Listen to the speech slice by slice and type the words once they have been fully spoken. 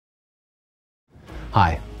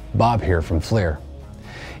Hi, Bob here from Flir.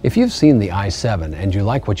 If you've seen the i7 and you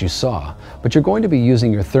like what you saw, but you're going to be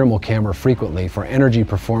using your thermal camera frequently for energy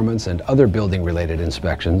performance and other building-related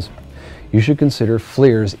inspections, you should consider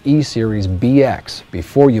Flir's E Series BX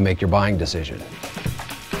before you make your buying decision.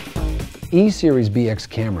 E Series BX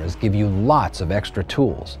cameras give you lots of extra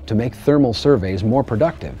tools to make thermal surveys more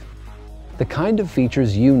productive. The kind of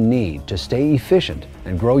features you need to stay efficient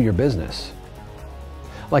and grow your business.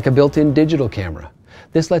 Like a built-in digital camera.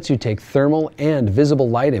 This lets you take thermal and visible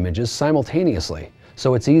light images simultaneously,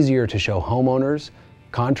 so it's easier to show homeowners,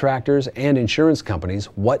 contractors, and insurance companies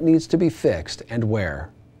what needs to be fixed and where.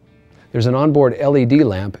 There's an onboard LED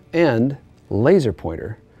lamp and laser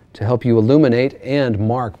pointer to help you illuminate and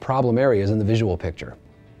mark problem areas in the visual picture.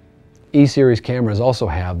 E Series cameras also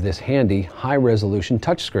have this handy high-resolution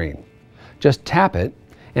touchscreen. Just tap it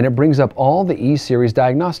and it brings up all the E Series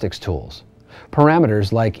diagnostics tools.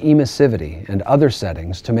 Parameters like emissivity and other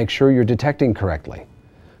settings to make sure you're detecting correctly,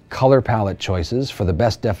 color palette choices for the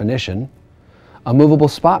best definition, a movable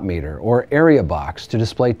spot meter or area box to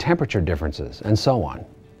display temperature differences, and so on.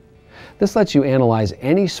 This lets you analyze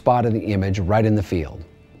any spot of the image right in the field.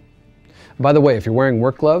 By the way, if you're wearing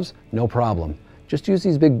work gloves, no problem. Just use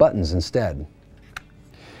these big buttons instead.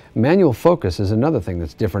 Manual focus is another thing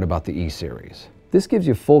that's different about the E Series. This gives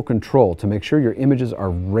you full control to make sure your images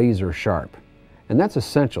are razor sharp, and that's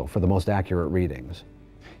essential for the most accurate readings.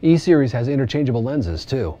 E Series has interchangeable lenses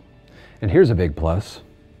too. And here's a big plus.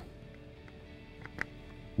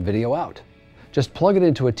 Video out. Just plug it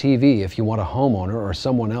into a TV if you want a homeowner or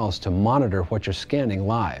someone else to monitor what you're scanning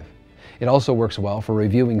live. It also works well for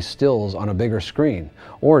reviewing stills on a bigger screen,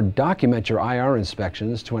 or document your IR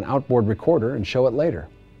inspections to an outboard recorder and show it later.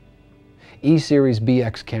 E Series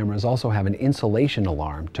BX cameras also have an insulation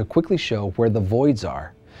alarm to quickly show where the voids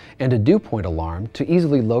are, and a Dewpoint Alarm to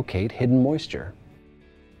easily locate hidden moisture.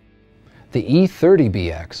 The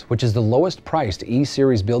E30BX, which is the lowest priced E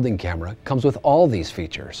Series building camera, comes with all these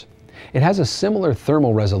features. It has a similar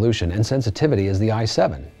thermal resolution and sensitivity as the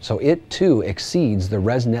i7, so it too exceeds the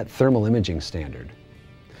ResNet thermal imaging standard.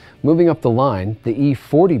 Moving up the line, the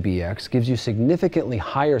E40BX gives you significantly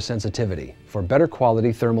higher sensitivity for better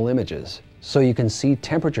quality thermal images, so you can see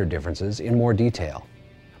temperature differences in more detail.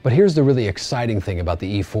 But here's the really exciting thing about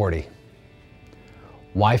the E40.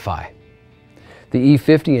 Wi-Fi. The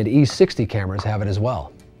E50 and E60 cameras have it as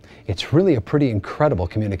well. It's really a pretty incredible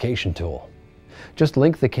communication tool. Just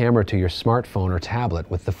link the camera to your smartphone or tablet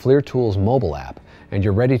with the Flir Tools mobile app, and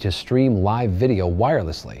you're ready to stream live video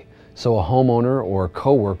wirelessly, so a homeowner or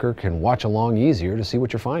coworker can watch along easier to see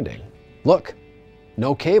what you're finding. Look,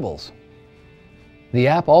 no cables. The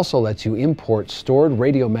app also lets you import stored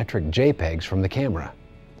radiometric JPEGs from the camera.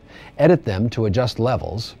 Edit them to adjust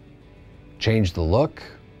levels, change the look,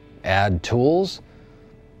 add tools,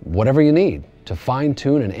 whatever you need to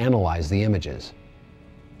fine-tune and analyze the images.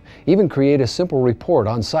 Even create a simple report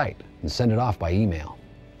on site and send it off by email.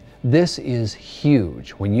 This is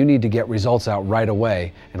huge when you need to get results out right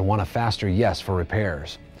away and want a faster yes for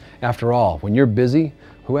repairs. After all, when you're busy,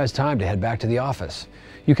 who has time to head back to the office?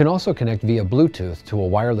 You can also connect via Bluetooth to a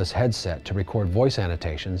wireless headset to record voice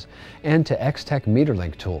annotations and to Extech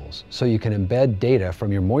MeterLINK tools, so you can embed data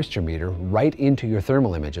from your moisture meter right into your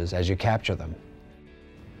thermal images as you capture them.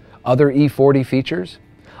 Other E40 features?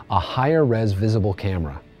 A higher res visible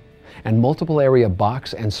camera, and multiple area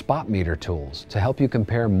box and spot meter tools to help you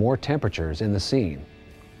compare more temperatures in the scene.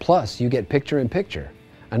 Plus, you get picture-in-picture,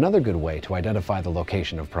 another good way to identify the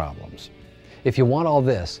location of problems. If you want all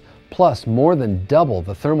this, plus more than double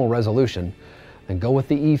the thermal resolution, then go with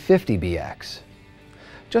the E50BX.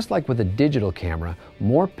 Just like with a digital camera,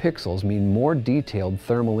 more pixels mean more detailed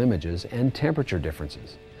thermal images and temperature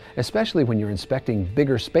differences, especially when you're inspecting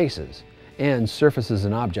bigger spaces and surfaces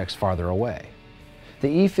and objects farther away. The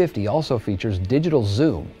E50 also features digital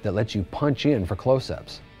zoom that lets you punch in for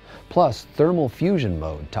close-ups, plus thermal fusion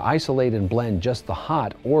mode to isolate and blend just the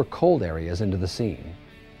hot or cold areas into the scene.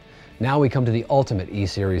 Now we come to the ultimate E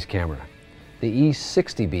Series camera, the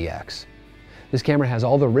E60BX. This camera has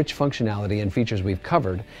all the rich functionality and features we've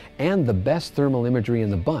covered and the best thermal imagery in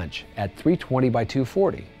the bunch at 320 by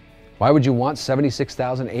 240. Why would you want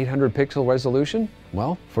 76,800 pixel resolution?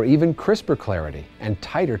 Well, for even crisper clarity and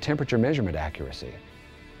tighter temperature measurement accuracy.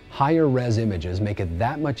 Higher res images make it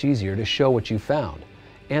that much easier to show what you found,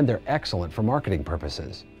 and they're excellent for marketing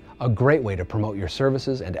purposes. A great way to promote your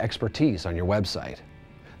services and expertise on your website.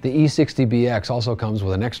 The E60BX also comes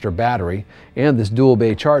with an extra battery and this dual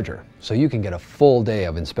bay charger, so you can get a full day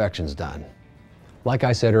of inspections done. Like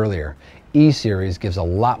I said earlier, E Series gives a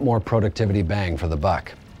lot more productivity bang for the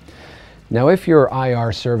buck. Now, if your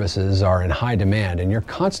IR services are in high demand and you're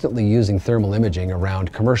constantly using thermal imaging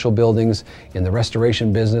around commercial buildings, in the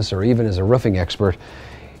restoration business, or even as a roofing expert,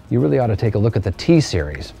 you really ought to take a look at the T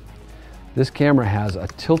Series. This camera has a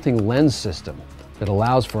tilting lens system that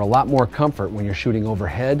allows for a lot more comfort when you're shooting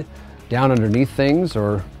overhead, down underneath things,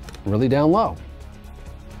 or really down low.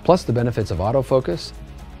 Plus the benefits of autofocus,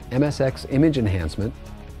 MSX image enhancement,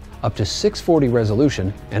 up to 640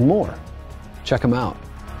 resolution, and more. Check them out.